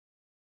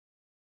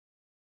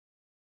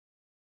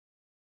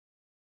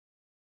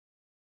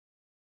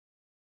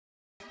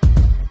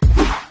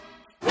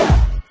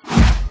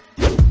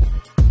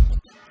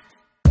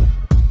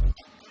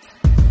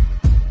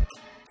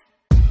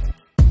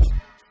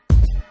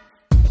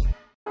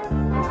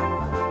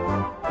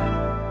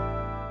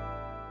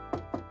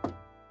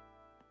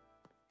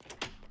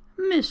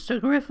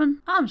Mr.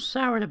 Griffin, I'm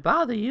sorry to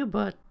bother you,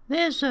 but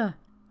there's a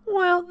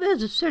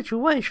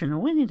situation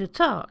we need to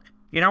talk.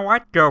 You know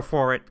what? Go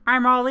for it.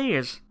 I'm all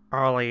ears.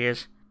 All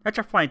ears. That's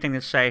a funny thing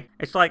to say.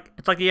 It's like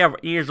you have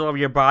ears all over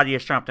your body or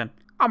something.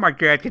 Oh my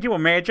God, could you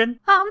imagine?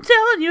 I'm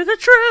telling you the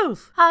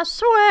truth. I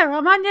swear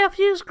on my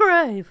nephew's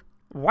grave.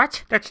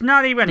 What? That's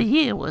not even... The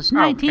year was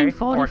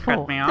 1944.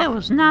 Okay. There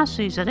was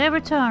Nazis at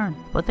every turn,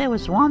 but there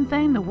was one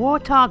thing the war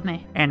taught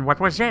me. And what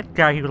was that,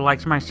 guy who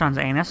likes my son's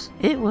anus?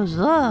 It was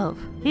love.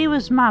 He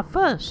was my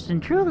first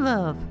and true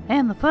love.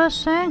 And the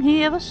first thing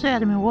he ever said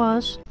to me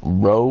was,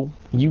 "Bro,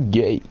 you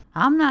gay."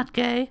 I'm not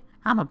gay.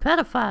 I'm a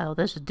pedophile.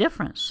 There's a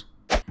difference.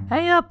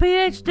 Hey,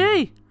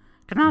 PhD,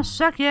 can I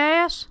suck your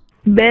ass?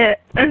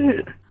 Bet.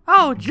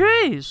 Oh,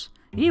 jeez.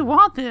 You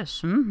want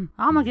this? I'm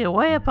gonna get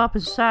way up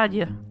inside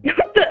you.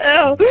 What the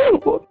hell?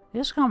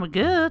 It's gonna be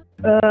good.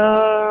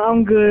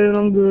 I'm good.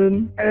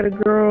 I got a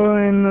girl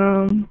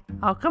and,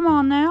 Oh, come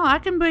on now. I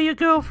can be your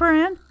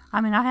girlfriend.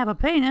 I mean, I have a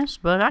penis,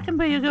 but I can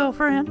be your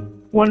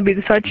girlfriend. wanna be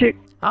the side chick?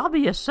 I'll be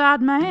your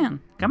side man.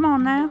 Come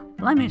on now.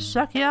 Let me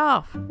suck you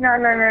off.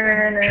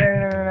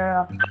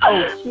 No.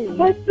 Oh, shit.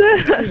 What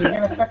the? You're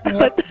gonna suck me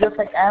up just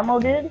like Elmo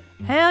did?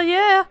 Hell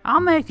yeah.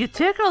 I'll make you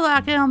tickle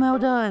like Elmo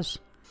does.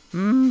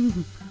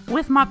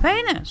 With my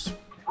penis.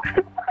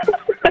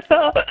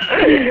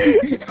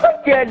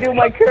 I can't do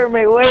my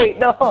Kermit. Wait,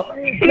 no. What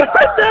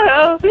the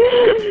hell?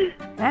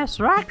 That's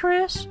right,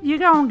 Chris. You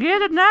gonna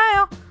get it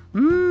now.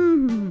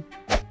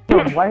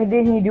 Why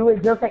didn't he do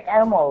it just like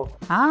Elmo?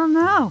 I don't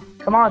know.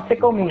 Come on,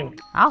 tickle me.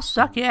 I'll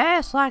suck your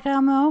ass like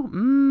Elmo.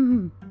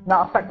 No,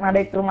 I'll suck my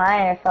dick through my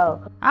ass.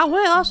 I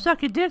will. I'll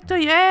suck your dick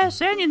through your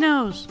ass and your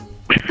nose.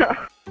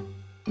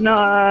 No.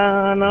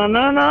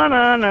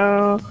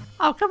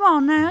 Oh, come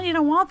on now. You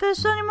don't want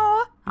this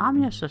anymore?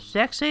 I'm just a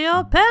sexy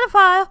old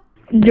pedophile.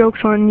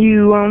 Joke's on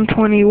you, I'm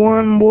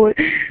 21, boy.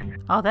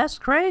 Oh, that's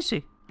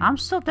crazy. I'm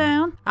still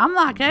down. I'm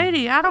like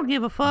 80. I don't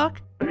give a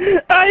fuck.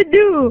 I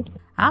do.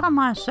 I don't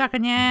mind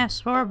sucking your ass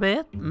for a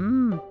bit.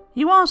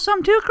 You want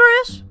some too,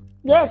 Chris?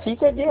 Yes, he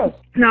said yes.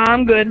 No,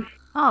 I'm good.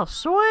 Oh,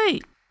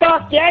 sweet.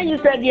 Fuck yeah, you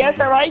said yes,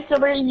 alright,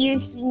 so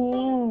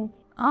you...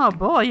 Oh,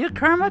 boy, you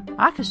Kermit.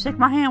 I can stick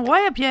my hand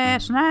way up your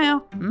ass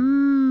now.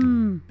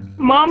 Mom,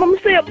 I'm gonna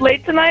stay up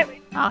late tonight.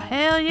 Oh,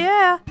 hell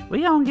yeah.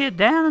 We gonna get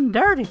down and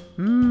dirty.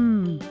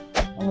 I'm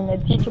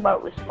gonna teach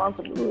about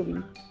responsibility.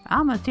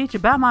 I'm gonna teach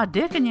about my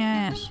dick in your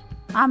ass.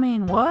 I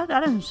mean, what? I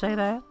didn't say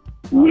that.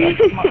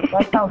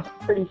 That sounds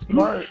pretty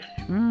smart.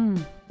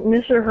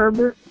 Mr.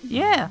 Herbert?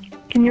 Yeah.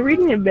 Can you read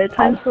me a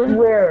bedtime I story?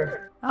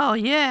 swear. Oh,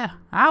 yeah.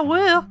 I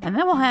will. And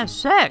then we'll have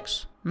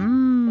sex.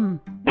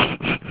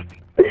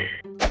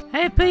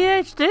 Hey,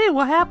 PhD,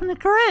 what happened to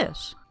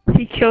Chris?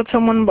 He killed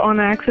someone on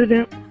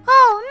accident.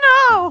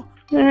 Oh,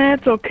 no!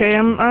 It's okay.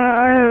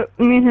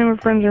 Me and him are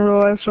friends in real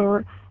life,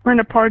 so we're in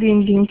a party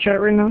and game chat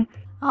right now.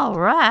 All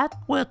right.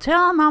 Well,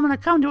 tell him I'm gonna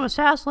come to his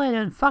house later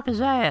and fuck his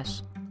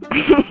ass.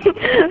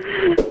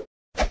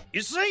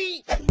 You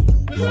see?